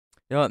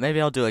You know what?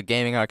 Maybe I'll do a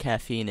Gaming Our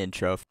Caffeine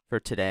intro for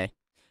today.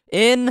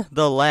 In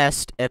the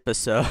last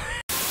episode,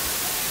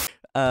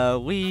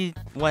 we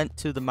went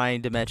to the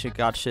mining dimension,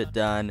 got shit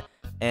done,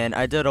 and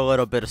I did a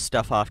little bit of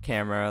stuff off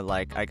camera.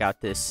 Like, I got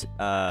this,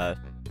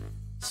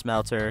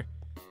 smelter.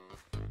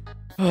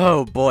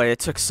 Oh boy, it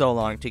took so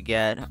long to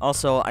get.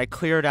 Also, I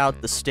cleared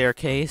out the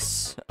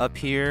staircase up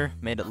here,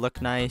 made it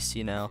look nice,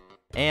 you know.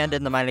 And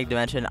in the mining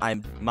dimension, I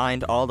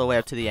mined all the way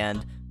up to the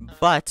end.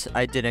 But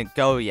I didn't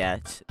go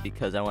yet,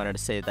 because I wanted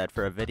to save that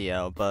for a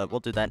video, but we'll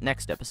do that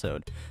next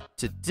episode.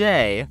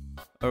 Today,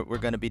 what we're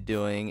going to be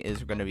doing is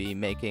we're going to be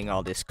making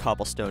all this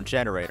cobblestone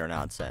generator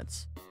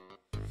nonsense.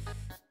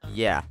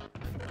 Yeah,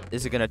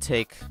 this is going to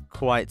take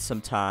quite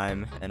some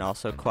time, and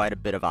also quite a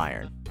bit of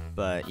iron.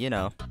 But, you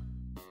know,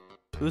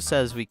 who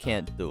says we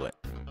can't do it?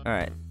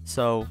 Alright,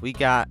 so we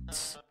got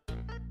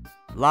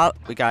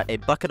a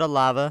bucket of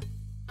lava,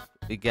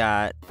 we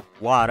got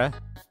water,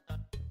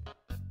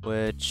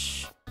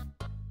 which...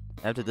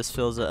 after this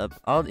fills up,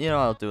 I'll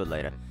do it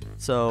later.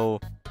 So,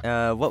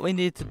 what we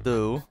need to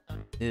do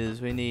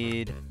is we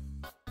need...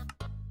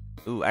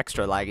 Ooh,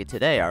 extra laggy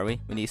today, are we?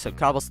 We need some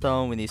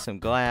cobblestone, we need some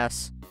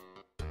glass.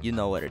 You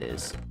know what it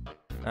is.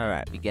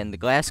 Alright, we getting the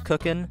glass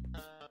cooking.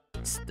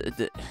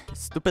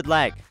 Stupid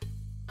lag.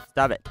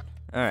 Stop it.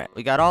 Alright,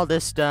 we got all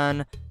this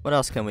done. What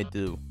else can we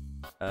do?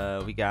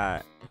 We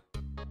got...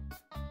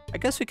 I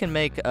guess we can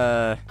make,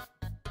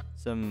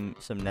 some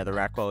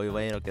netherrack while we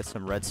wait. I'll get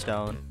some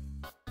redstone.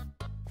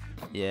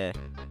 Yeah.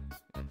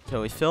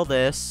 So we fill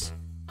this,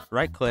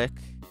 right click,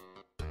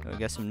 and we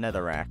get some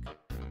netherrack.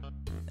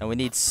 And we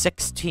need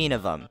 16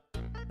 of them.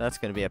 That's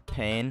gonna be a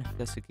pain.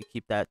 Guess we could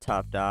keep that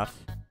topped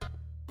off.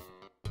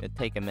 It'll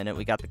take a minute.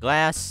 We got the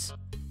glass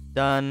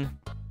done.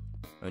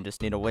 We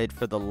just need to wait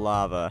for the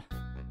lava.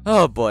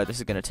 Oh boy, this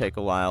is gonna take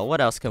a while. What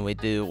else can we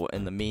do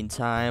in the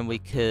meantime? We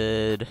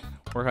could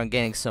work on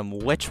getting some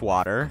witch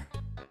water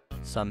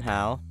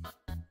somehow.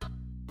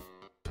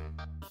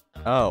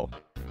 Oh,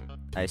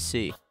 I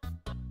see.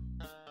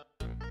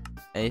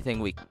 Anything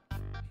we...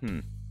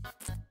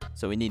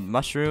 So we need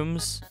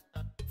mushrooms,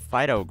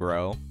 phyto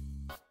grow.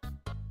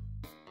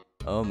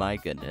 Oh my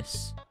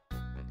goodness.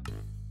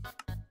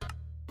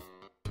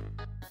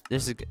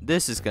 This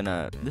is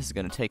gonna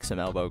take some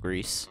elbow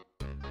grease.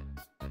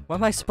 Why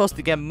am I supposed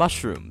to get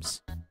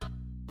mushrooms?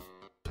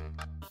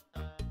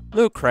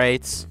 Loot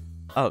crates.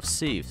 Oh,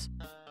 sieves.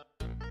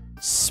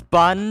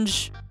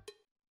 Sponge?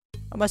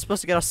 How am I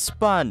supposed to get a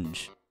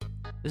sponge?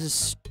 This is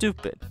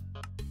stupid.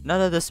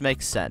 None of this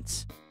makes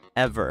sense.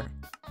 Ever.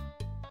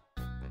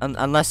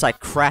 Unless I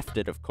craft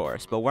it, of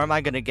course. But where am I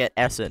gonna get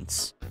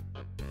essence?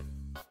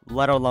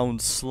 Let alone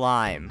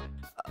slime.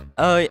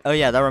 Oh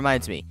yeah, that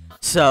reminds me.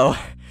 So,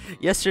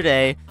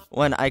 yesterday,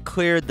 when I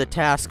cleared the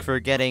task for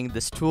getting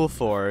this tool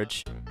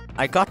forge,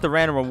 I got the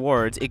random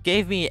rewards. It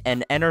gave me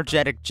an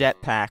energetic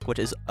jetpack, which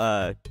is,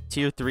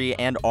 tier 3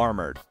 and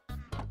armored.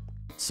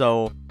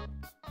 So,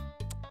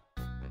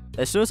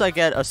 as soon as I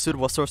get a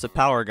suitable source of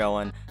power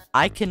going,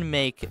 I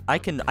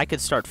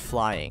could start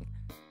flying.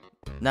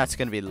 And that's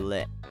gonna be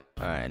lit.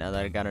 Alright, now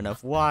that I got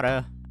enough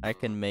water, I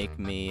can make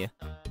me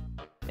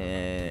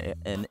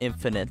an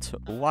infinite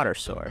water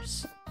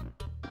source.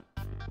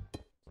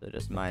 So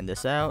just mine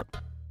this out.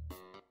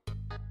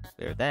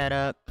 Clear that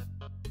up.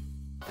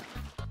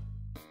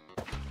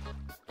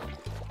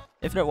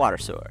 Infinite water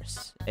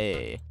source.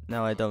 Hey,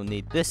 now I don't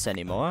need this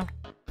anymore.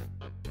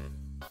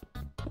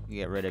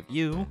 Get rid of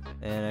you,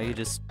 and I can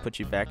just put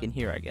you back in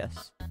here, I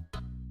guess.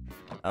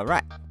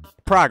 Alright.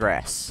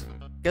 Progress.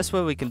 Guess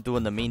what we can do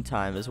in the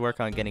meantime is work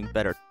on getting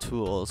better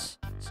tools.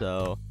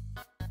 So,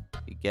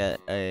 we get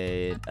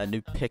a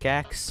new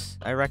pickaxe,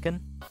 I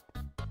reckon.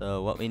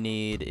 So what we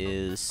need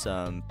is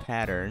some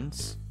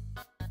patterns.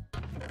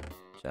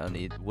 Which I'll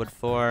need wood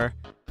for.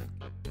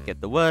 Get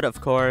the wood,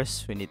 of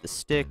course. We need the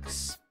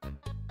sticks.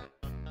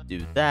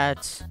 Do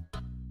that.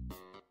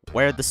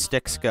 Where'd the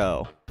sticks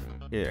go?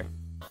 Here.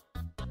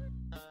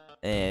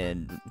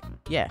 And,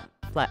 yeah.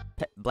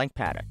 Blank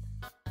pattern.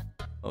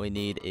 What we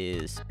need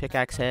is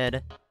pickaxe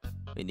head,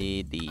 we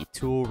need the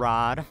tool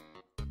rod,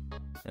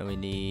 and we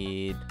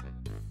need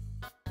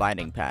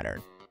binding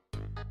pattern.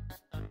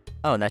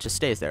 Oh, and that just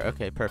stays there.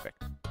 Okay,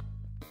 perfect.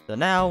 So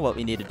now what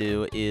we need to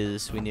do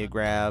is we need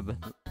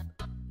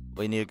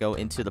to go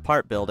into the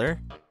part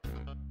builder,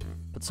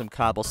 put some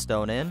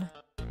cobblestone in,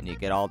 we need to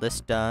get all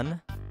this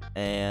done,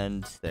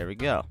 and there we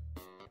go.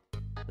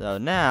 So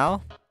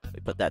now, we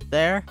put that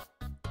there,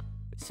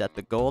 we set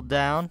the gold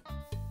down,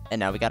 and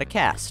now we got a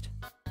cast.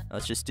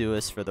 Let's just do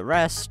this for the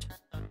rest.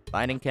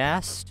 Binding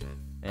cast.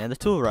 And the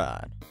tool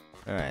rod.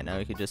 Alright, now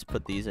we can just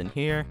put these in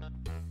here.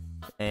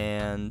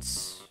 And...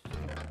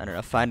 I don't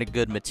know, find a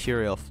good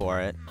material for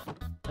it.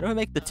 How do I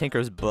make the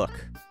Tinker's Book?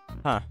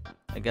 Huh.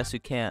 I guess we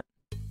can't.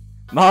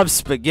 Mob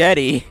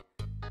spaghetti!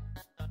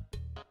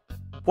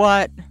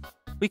 What?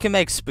 We can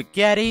make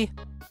spaghetti?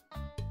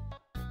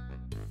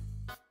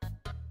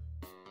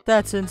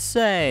 That's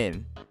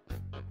insane!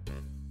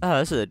 Oh,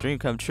 this is a dream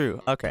come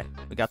true. Okay,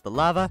 we got the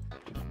lava.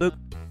 Boop.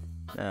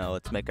 Now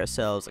let's make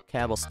ourselves a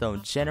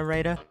cobblestone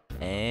generator,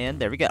 and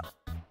there we go.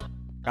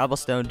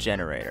 Cobblestone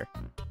generator.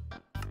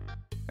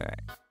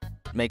 Alright.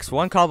 Makes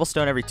 1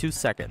 cobblestone every 2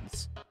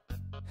 seconds.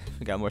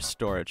 We got more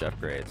storage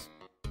upgrades.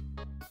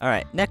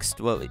 Alright,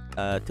 next what we,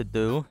 to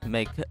do,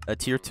 make a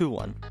tier 2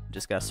 one.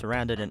 Just got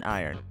surrounded in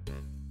iron.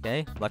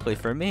 Okay, luckily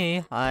for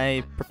me,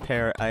 I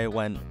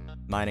went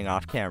mining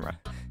off camera.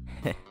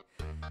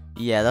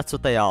 Yeah, that's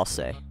what they all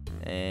say.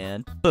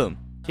 And boom,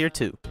 tier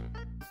 2.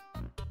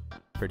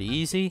 Pretty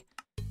easy.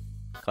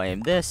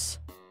 Claim this.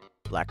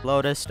 Black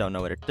Lotus, don't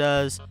know what it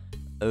does.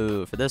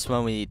 Ooh, for this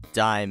one we need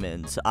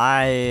diamonds.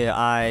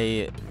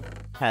 I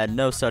had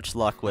no such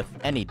luck with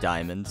any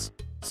diamonds.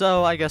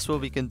 So I guess what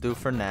we can do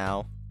for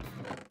now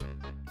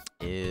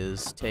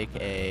is take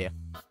a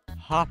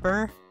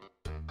hopper.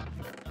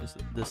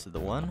 This is the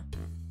one.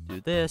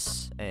 Do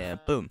this, and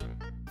boom.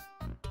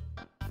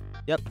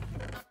 Yep.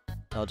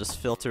 I'll just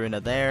filter into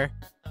there.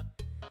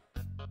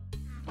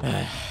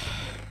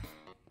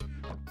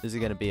 This is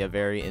gonna be a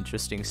very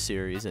interesting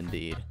series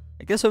indeed.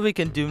 I guess what we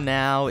can do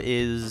now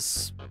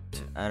is,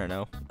 I don't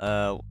know,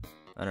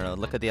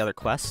 look at the other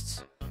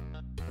quests.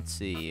 Let's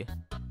see.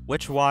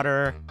 Witch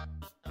water.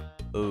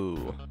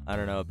 Ooh, I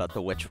don't know about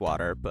the witch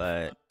water,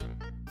 but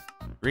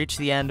reach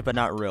the end, but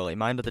not really.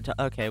 Mind at the top.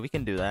 Okay, we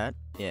can do that.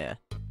 Yeah.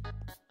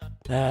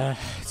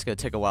 It's gonna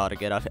take a while to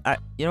get off.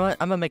 You know what?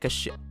 I'm gonna make a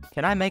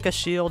Can I make a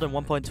shield in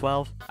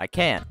 1.12? I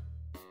can.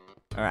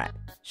 Alright.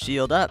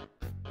 Shield up.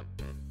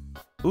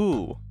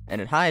 Ooh,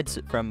 and it hides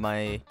from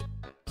my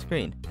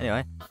screen.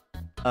 Anyway.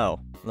 Oh,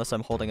 unless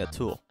I'm holding a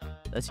tool.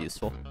 That's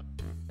useful.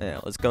 Yeah,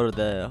 let's go to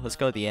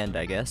the end,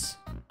 I guess.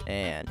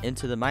 And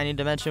into the mining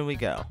dimension we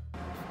go.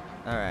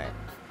 Alright.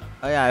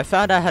 Oh yeah, I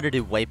found out how to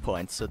do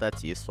waypoints, so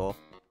that's useful.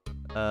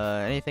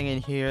 Anything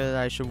in here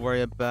that I should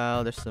worry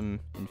about? There's some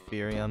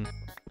inferium.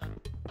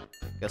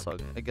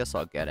 I guess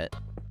I'll get it.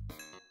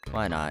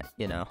 Why not,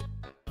 you know?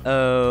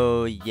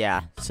 Oh,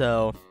 yeah.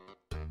 So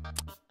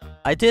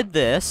I did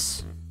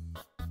this.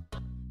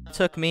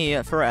 Took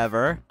me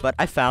forever, but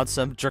I found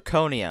some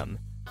draconium,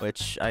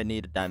 which I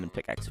need a diamond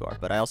pickaxe for.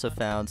 But I also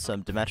found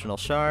some dimensional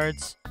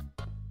shards.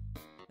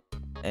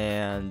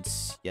 And,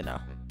 you know,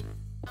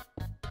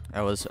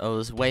 I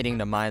was waiting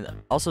to mine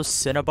them. Also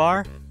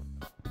cinnabar.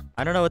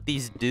 I don't know what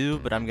these do,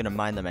 but I'm gonna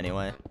mine them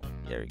anyway.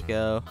 There we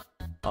go.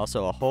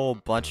 Also a whole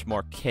bunch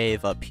more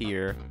cave up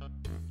here,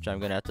 which I'm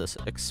gonna have to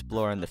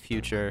explore in the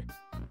future.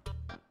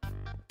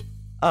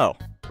 Oh,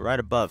 right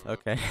above.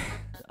 Okay.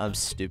 I'm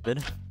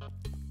stupid.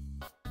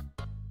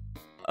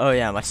 Oh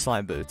yeah, my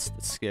slime boots.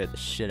 That scared the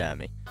shit out of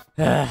me.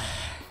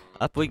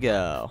 Up we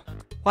go.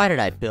 Why did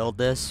I build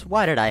this?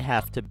 Why did I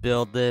have to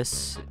build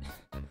this?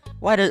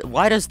 Why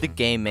does the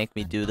game make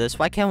me do this?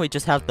 Why can't we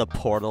just have the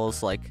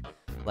portals like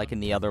in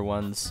the other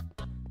ones?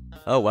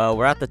 Oh well,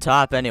 we're at the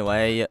top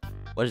anyway.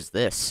 What is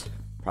this?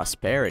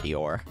 Prosperity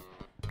ore.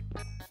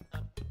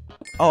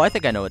 Oh, I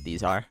think I know what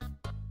these are.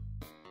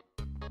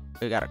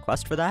 We got a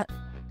quest for that?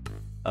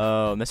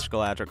 Oh,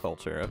 mystical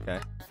agriculture, okay.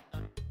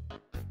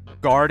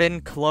 Garden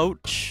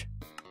cloche?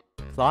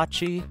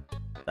 Cloche? Is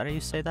that how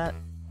you say that?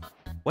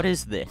 What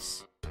is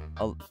this?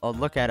 I'll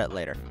look at it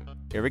later.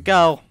 Here we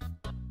go.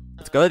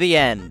 Let's go to the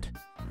end.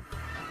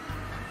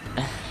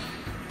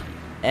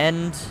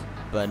 End,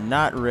 but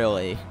not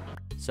really.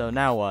 So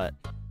now what?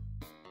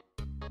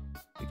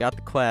 We got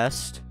the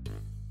quest.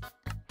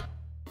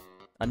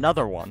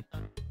 Another one.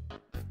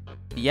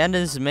 The end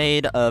is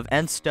made of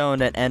end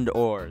stone and end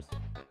ores.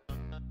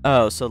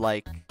 Oh, so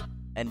like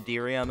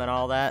enderium and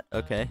all that?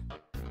 Okay.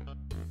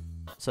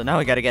 So now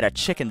we gotta get a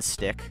chicken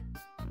stick.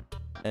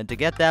 And to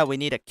get that, we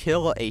need to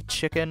kill a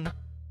chicken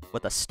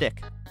with a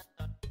stick.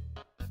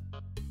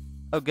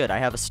 Oh good, I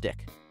have a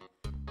stick.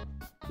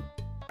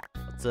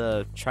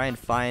 Let's try and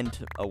find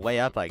a way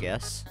up, I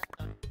guess.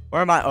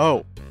 Where am I?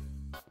 Oh!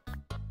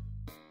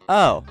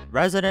 Oh,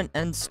 resident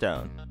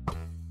endstone.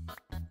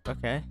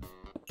 Okay.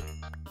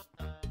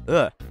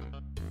 Ugh.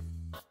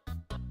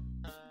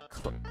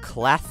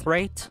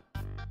 Clathrate?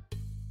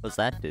 What does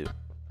that do?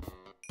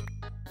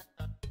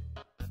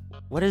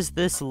 What is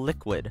this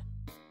liquid?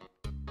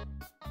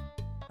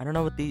 I don't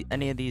know what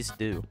any of these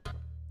do.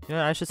 You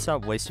know, I should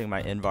stop wasting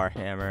my Invar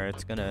hammer.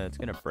 It's gonna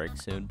break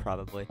soon,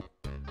 probably.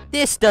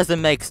 This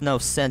doesn't make no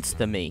sense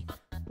to me.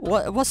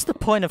 What's the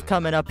point of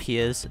coming up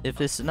here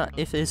if it's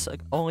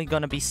like, only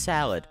gonna be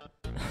salad?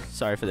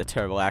 Sorry for the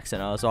terrible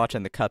accent. I was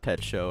watching the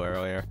Cuphead show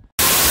earlier.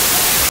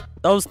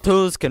 Those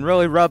tools can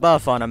really rub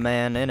off on a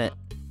man, innit?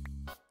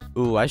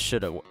 Ooh, I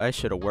should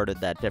have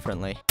worded that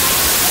differently.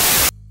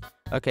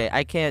 Okay,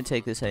 I can't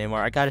take this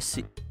anymore. I gotta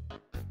see.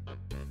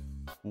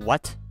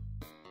 What?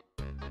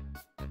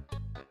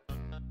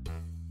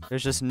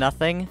 There's just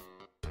nothing.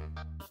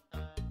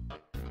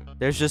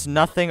 There's just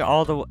nothing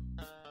all the.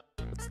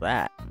 What's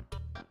that?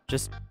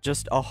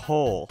 Just a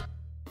hole.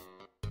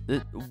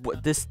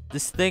 This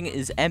thing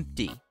is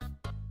empty.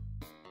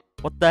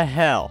 What the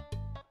hell?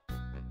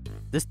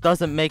 This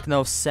doesn't make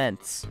no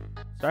sense.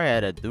 Sorry I had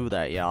to do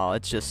that, y'all.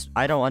 It's just,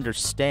 I don't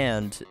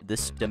understand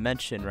this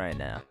dimension right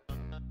now.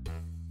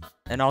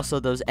 And also,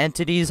 those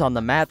entities on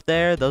the map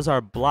there, those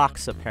are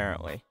blocks,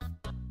 apparently.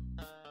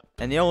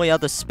 And the only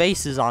other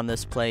spaces on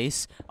this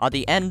place are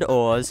the end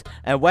ores.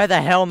 And where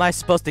the hell am I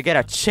supposed to get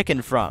a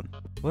chicken from?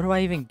 Where do I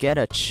even get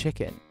a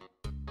chicken?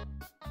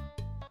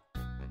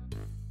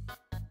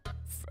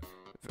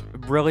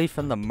 Really?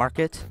 From the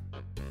market?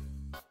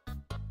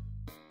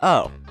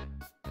 Oh.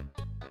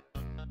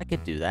 I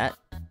could do that.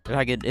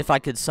 If I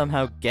could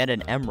somehow get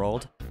an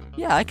emerald.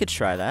 Yeah, I could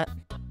try that.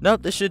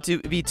 Nope, this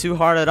shouldn't be too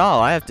hard at all.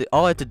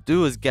 All I have to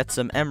do is get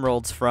some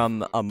emeralds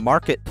from a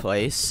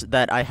marketplace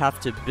that I have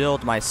to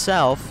build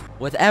myself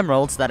with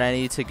emeralds that I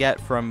need to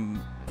get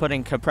from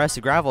putting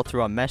compressed gravel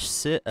through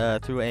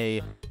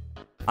a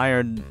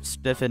iron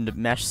stiffened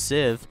mesh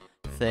sieve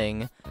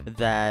thing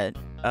that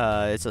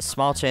it's a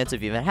small chance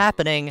of even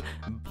happening,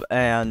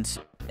 and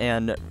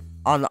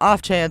on the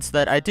off chance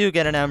that I do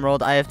get an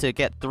emerald, I have to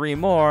get 3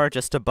 more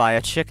just to buy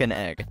a chicken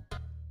egg.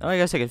 Now I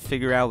guess I could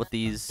figure out what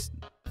these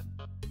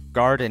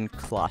garden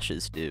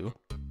cloches do.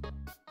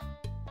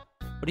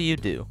 What do you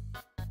do?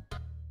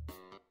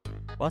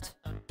 What?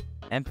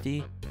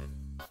 Empty?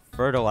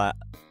 Fertilize?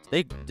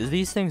 Do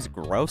these things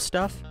grow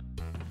stuff?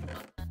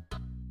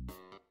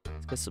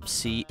 Let's get some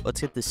seed. Let's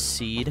get this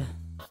seed.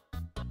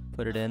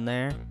 Put it in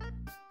there.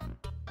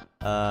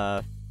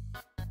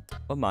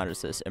 What mod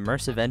is this?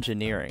 Immersive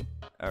engineering.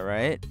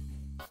 Alright.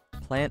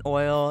 Plant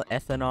oil,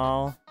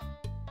 ethanol,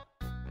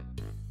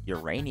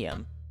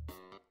 uranium.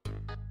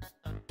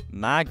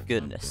 My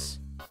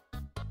goodness.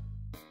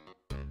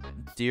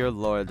 Dear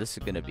Lord, this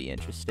is gonna be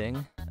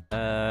interesting.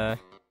 How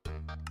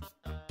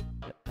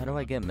do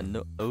I get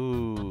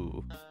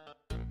ooh.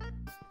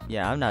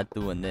 Yeah, I'm not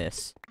doing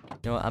this. You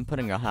know what? I'm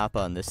putting a hop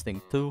on this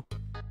thing too.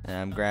 And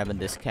I'm grabbing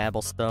this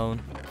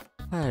cobblestone.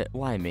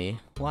 Why me?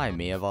 Why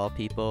me of all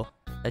people?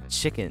 A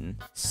chicken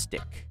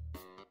stick.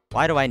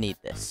 Why do I need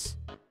this?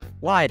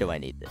 Why do I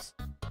need this?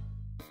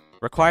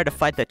 Required to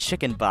fight the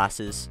chicken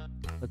bosses.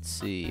 Let's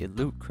see.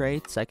 Loot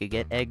crates. I could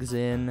get eggs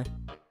in.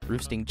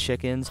 Roosting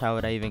chickens. How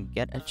would I even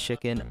get a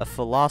chicken? A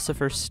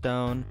philosopher's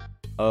stone.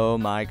 Oh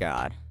my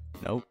god.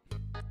 Nope.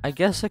 I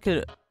guess I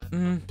could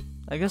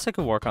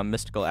work on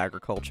mystical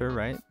agriculture,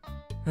 right?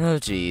 Oh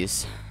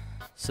jeez.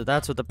 So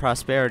that's what the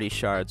prosperity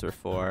shards were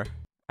for.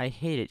 I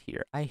hate it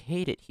here. I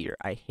hate it here.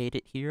 I hate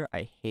it here.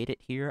 I hate it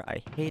here.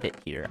 I hate it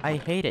here. I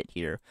hate it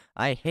here.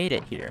 I hate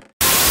it here.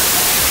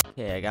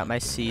 Okay, I got my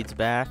seeds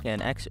back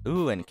and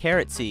ooh, and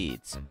carrot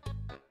seeds.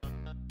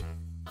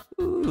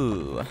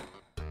 Ooh.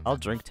 I'll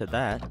drink to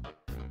that.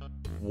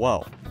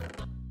 Whoa.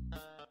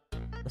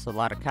 That's a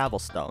lot of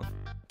cobblestone.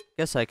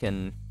 Guess I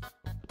can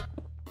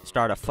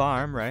start a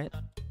farm, right?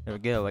 There we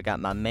go. I got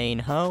my main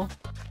hoe.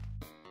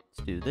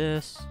 Let's do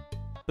this.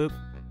 Boop.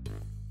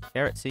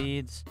 Carrot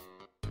seeds.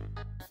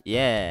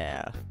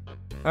 Yeah.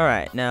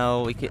 Alright,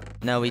 now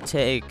we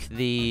take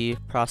the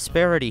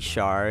prosperity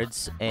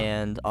shards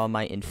and all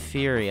my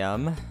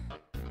inferium,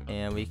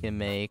 and we can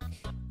make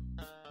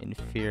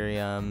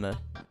inferium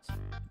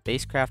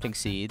base crafting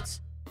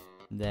seeds,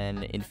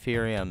 then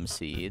inferium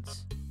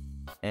seeds,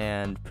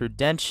 and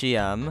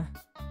prudentium.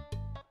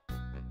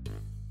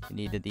 We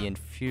needed the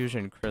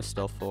infusion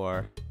crystal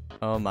for.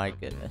 Oh my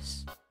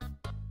goodness.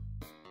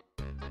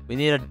 We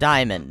need a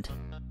diamond.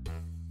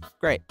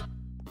 Great.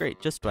 Great,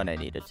 just what I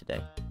needed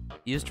today.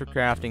 Used for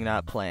crafting,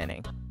 not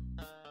planning.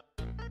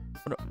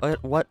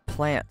 What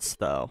plants,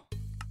 though?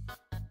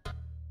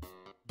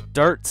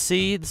 Dirt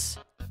seeds?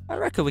 I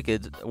reckon we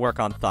could work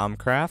on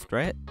Thaumcraft,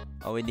 right?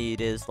 All we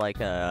need is, like,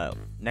 a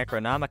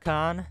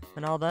Necronomicon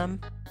and all them.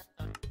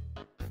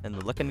 And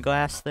the looking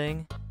glass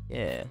thing.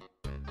 Yeah.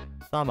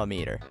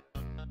 Thaumometer.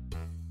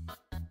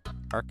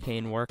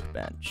 Arcane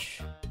workbench.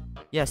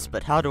 Yes,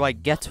 but how do I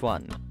get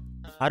one?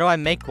 How do I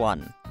make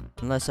one?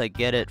 Unless I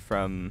get it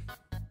from...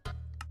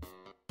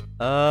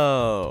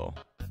 Oh,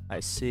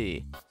 I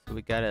see. So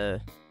we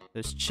gotta...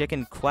 There's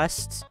chicken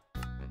quests.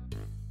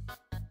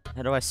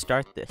 How do I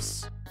start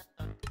this?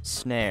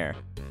 Snare.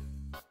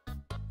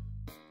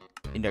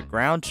 Need a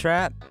ground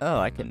trap? Oh,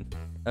 I can...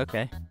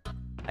 Okay.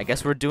 I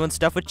guess we're doing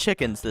stuff with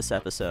chickens this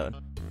episode.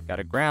 Got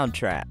a ground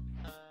trap.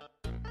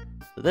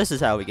 So this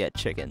is how we get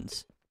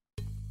chickens.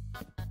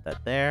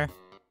 That there.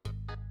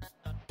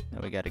 Now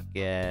we gotta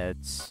get...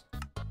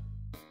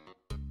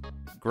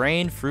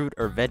 grain, fruit,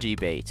 or veggie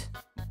bait.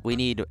 We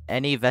need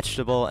any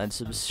vegetable and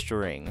some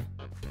string,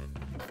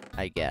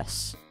 I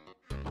guess.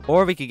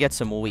 Or we could get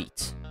some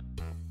wheat.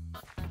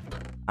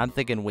 I'm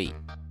thinking wheat.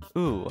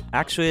 Ooh,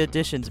 actually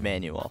additions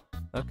manual.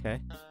 Okay.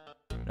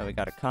 Now we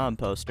got a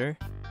composter.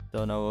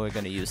 Don't know what we're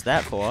gonna use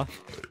that for.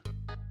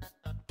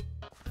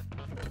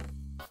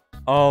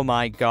 Oh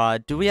my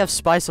god. Do we have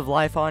Spice of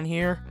Life on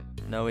here?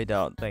 No, we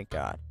don't. Thank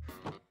god.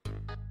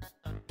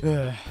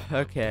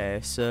 Okay,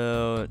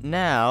 so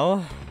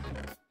now...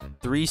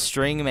 3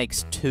 string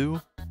makes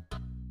 2?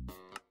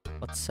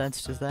 What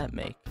sense does that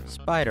make?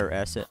 Spider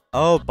essence.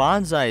 Oh,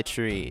 bonsai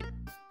tree.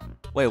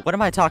 Wait, what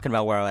am I talking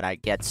about? Where would I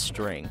get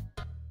string?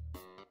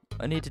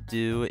 What I need to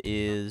do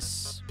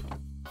is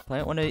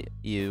plant one of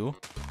you.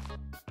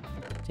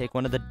 Take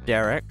one of the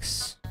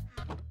derricks.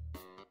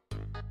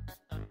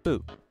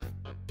 Boop.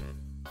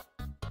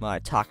 Am I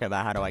talking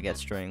about how do I get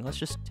string? Let's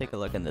just take a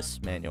look in this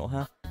manual,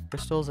 huh?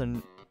 crystals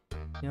and...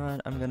 You know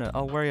what?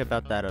 I'll worry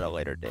about that at a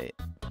later date.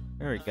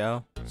 There we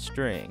go.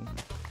 String.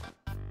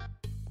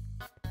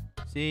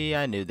 See,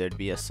 I knew there'd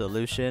be a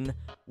solution.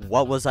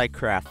 What was I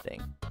crafting?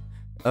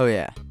 Oh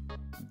yeah.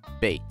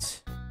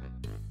 Bait.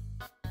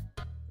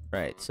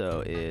 Right,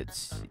 so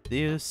it's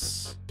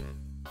this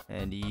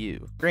and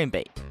you. Grain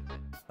bait.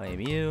 Claim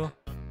you.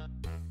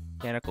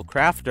 Mechanical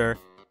crafter.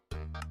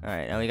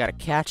 Alright, now we gotta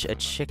catch a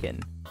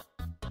chicken.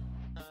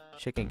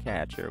 Chicken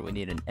catcher. We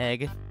need an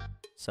egg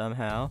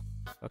somehow.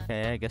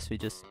 Okay, I guess we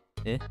just...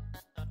 And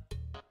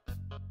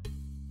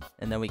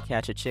then we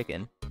catch a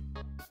chicken.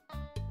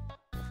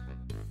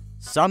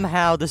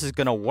 Somehow this is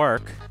gonna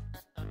work.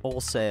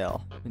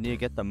 Wholesale. We need to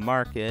get the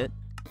market.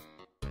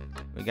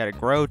 We gotta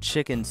grow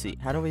chicken seed.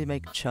 How do we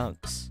make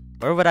chunks?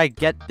 Where would I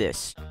get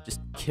this?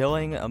 Just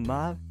killing a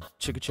mob?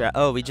 Chicken trap.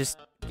 Oh, we just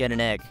get an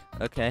egg.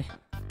 Okay.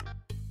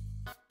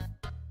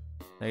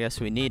 I guess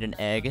we need an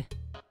egg.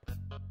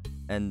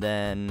 And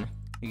then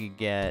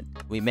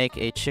we make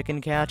a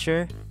chicken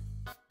catcher.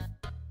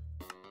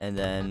 And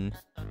then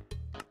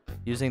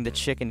using the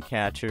chicken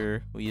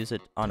catcher, we use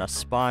it on a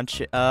spawn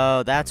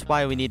oh, that's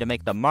why we need to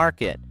make the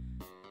market.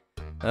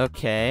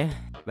 Okay.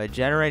 By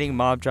generating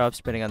mob drops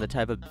depending on the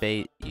type of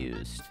bait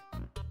used.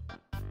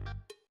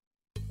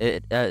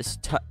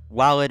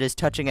 While it is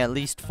touching at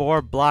least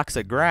 4 blocks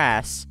of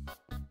grass.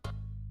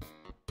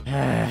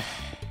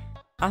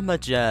 I'ma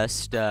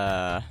just,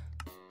 yeah.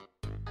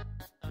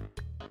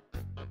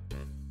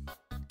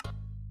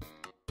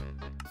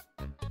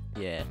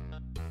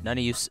 None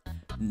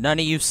of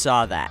you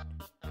saw that.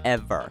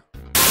 Ever.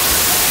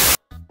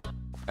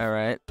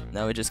 Alright,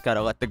 now we just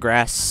gotta let the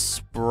grass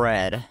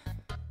spread.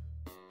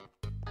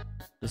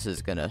 This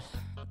is gonna...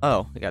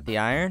 Oh, we got the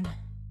iron.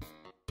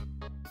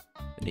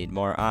 We need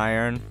more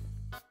iron.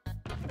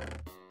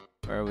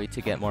 Where are we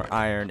to get more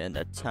iron in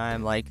a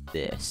time like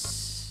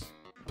this?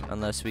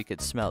 Unless we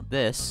could smelt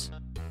this.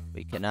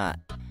 We cannot.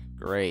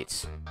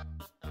 Great.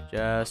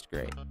 Just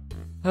great.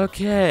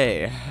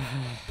 Okay.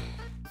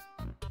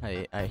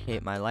 I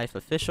hate my life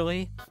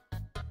officially.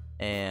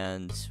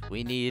 And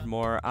we need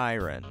more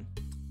iron.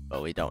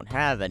 But we don't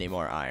have any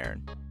more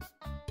iron.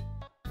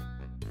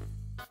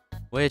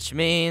 Which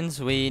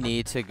means we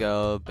need to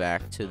go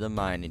back to the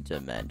mining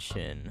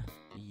dimension.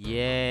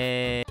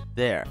 Yay.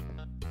 There.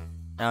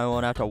 Now we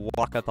won't have to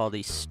walk up all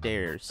these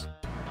stairs.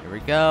 Here we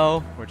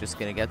go. We're just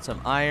gonna get some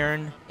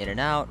iron in and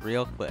out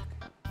real quick.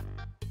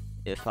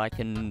 If I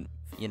can,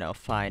 you know,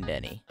 find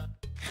any.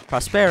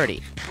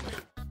 Prosperity.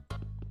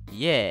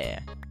 Yeah.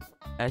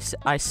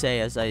 I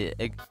say as I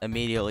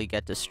immediately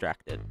get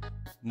distracted.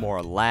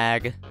 More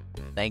lag.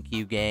 Thank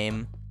you,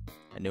 game.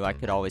 I knew I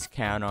could always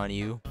count on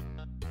you.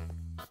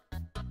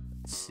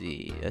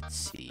 Let's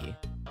see.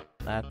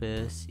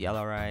 Lapis,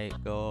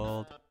 yellowite,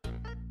 gold.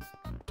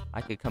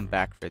 I could come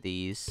back for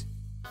these.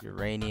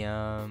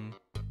 Uranium.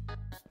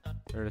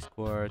 Curtis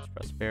quartz,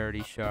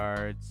 prosperity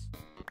shards.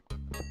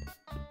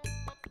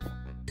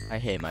 I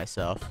hate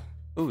myself.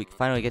 Ooh, we can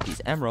finally get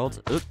these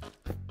emeralds. Oop.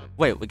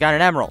 Wait, we got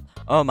an emerald.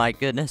 Oh my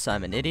goodness,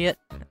 I'm an idiot.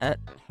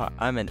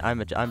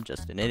 I'm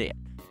just an idiot.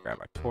 Grab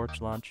our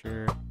torch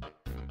launcher.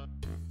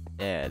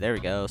 Yeah, there we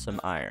go. Some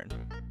iron.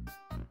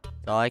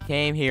 That's all I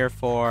came here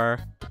for.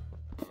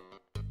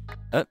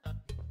 Oh,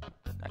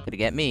 not gonna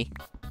get me.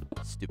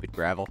 Stupid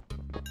gravel.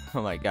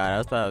 Oh my god,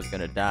 I thought I was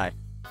gonna die.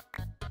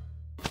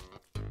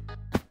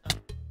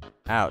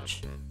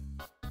 Ouch.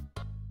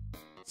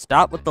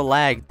 Stop with the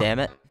lag, damn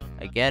it.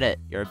 I get it.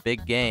 You're a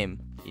big game.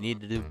 You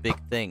need to do big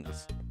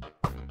things.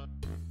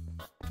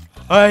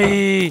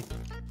 Hey!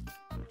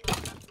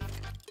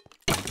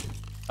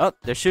 Oh,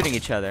 they're shooting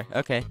each other.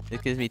 Okay,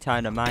 it gives me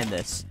time to mine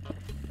this.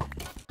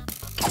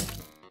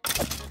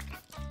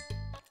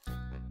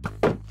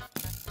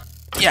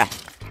 Yeah!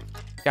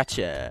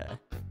 Gotcha.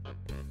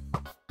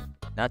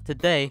 Not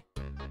today.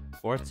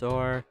 Quartz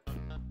ore.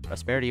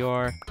 Prosperity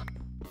ore.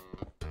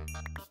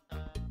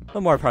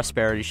 No more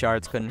prosperity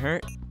shards couldn't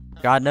hurt.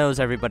 God knows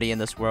everybody in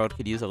this world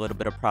could use a little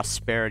bit of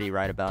prosperity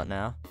right about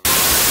now.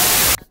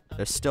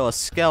 There's still a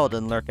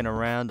skeleton lurking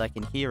around. I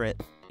can hear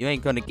it. You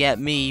ain't gonna get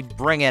me.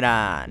 Bring it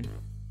on.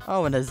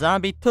 Oh, and a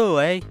zombie too,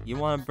 eh? You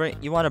wanna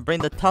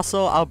bring the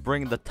tussle? I'll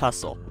bring the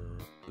tussle.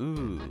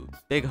 Ooh,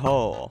 big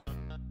hole.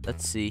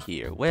 Let's see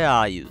here. Where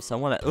are you?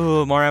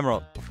 Ooh, more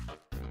emerald.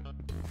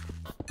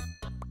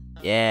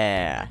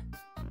 Yeah.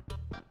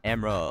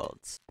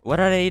 Emeralds. What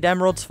do I need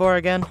emeralds for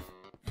again?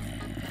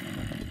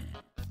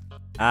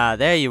 Ah,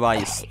 there you are,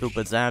 you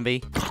stupid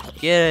zombie.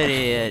 Get out of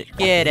here.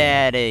 Get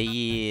out of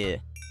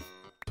here.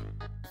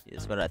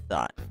 Is what I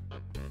thought.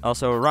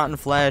 Also, rotten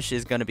flesh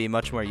is gonna be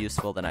much more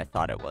useful than I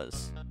thought it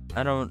was.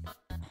 I don't...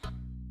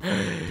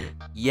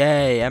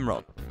 Yay,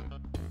 emerald.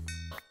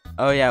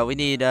 Oh yeah, we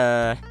need,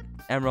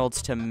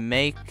 emeralds to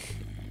make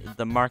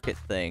the market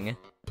thing.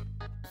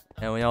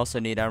 And we also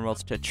need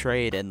emeralds to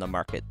trade in the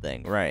market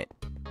thing, right.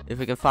 If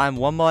we can find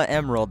one more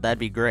emerald, that'd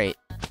be great.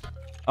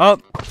 Oh!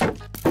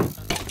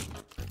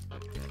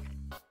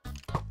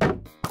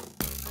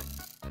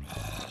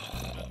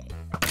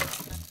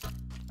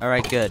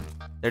 Alright, good.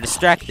 They're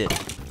distracted.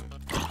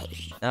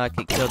 Now I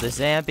can kill the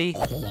zombie.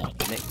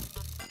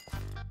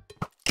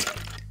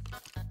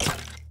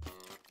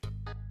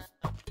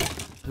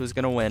 Who's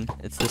gonna win?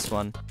 It's this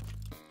one.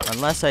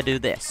 Unless I do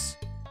this.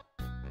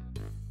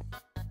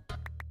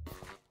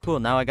 Cool,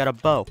 now I got a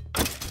bow.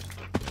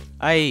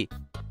 Aye.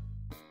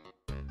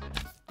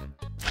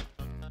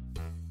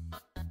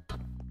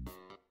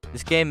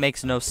 This game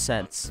makes no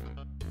sense.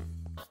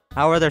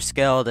 How are there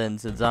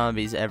skeletons and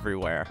zombies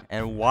everywhere?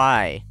 And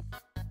why?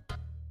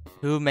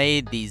 Who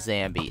made these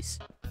zombies?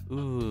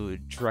 Ooh,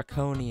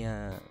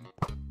 Draconia.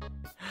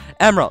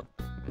 Emerald!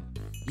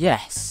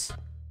 Yes!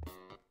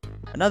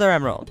 Another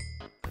emerald.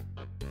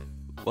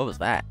 What was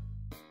that?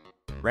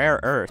 Rare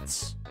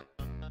earths.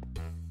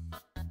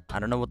 I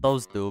don't know what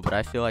those do, but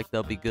I feel like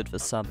they'll be good for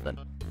something.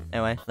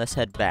 Anyway, let's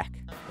head back.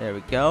 There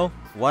we go.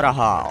 What a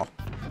haul.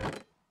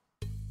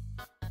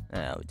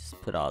 Now we just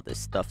put all this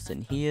stuffs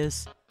in here.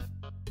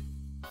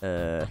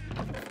 Yeah.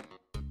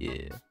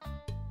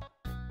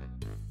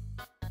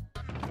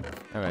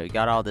 Alright, we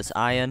got all this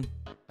iron.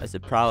 I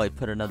should probably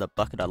put another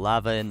bucket of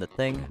lava in the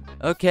thing.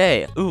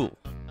 Okay. Ooh.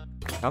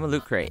 Common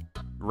loot crate.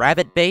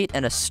 Rabbit bait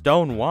and a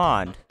stone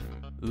wand.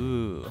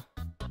 Ooh.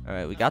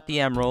 Alright, we got the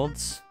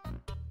emeralds.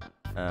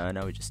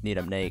 Now we just need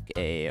to make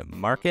a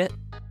market.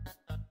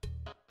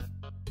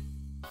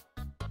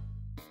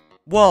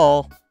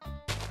 Well,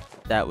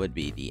 that would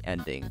be the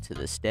ending to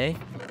this day.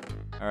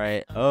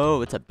 Alright.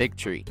 Oh, it's a big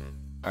tree.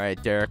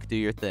 Alright, Derek, do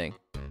your thing.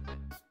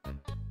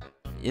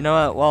 You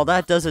know what? While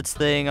that does its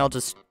thing, I'll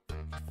just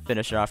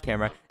finish it off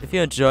camera. If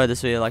you enjoyed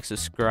this video, like,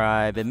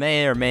 subscribe. It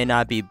may or may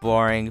not be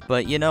boring,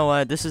 but you know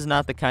what? This is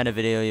not the kind of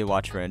video you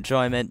watch for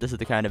enjoyment. This is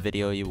the kind of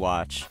video you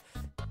watch,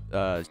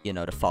 you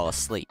know, to fall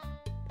asleep.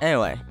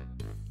 Anyway,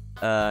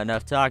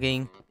 enough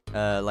talking.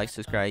 Like,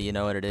 subscribe, you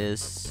know what it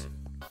is.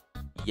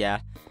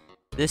 Yeah.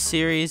 This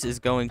series is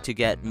going to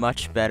get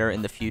much better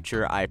in the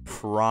future, I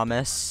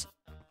promise.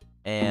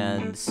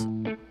 And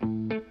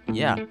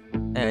yeah.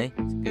 Anyway,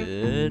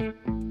 good.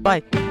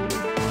 Bye.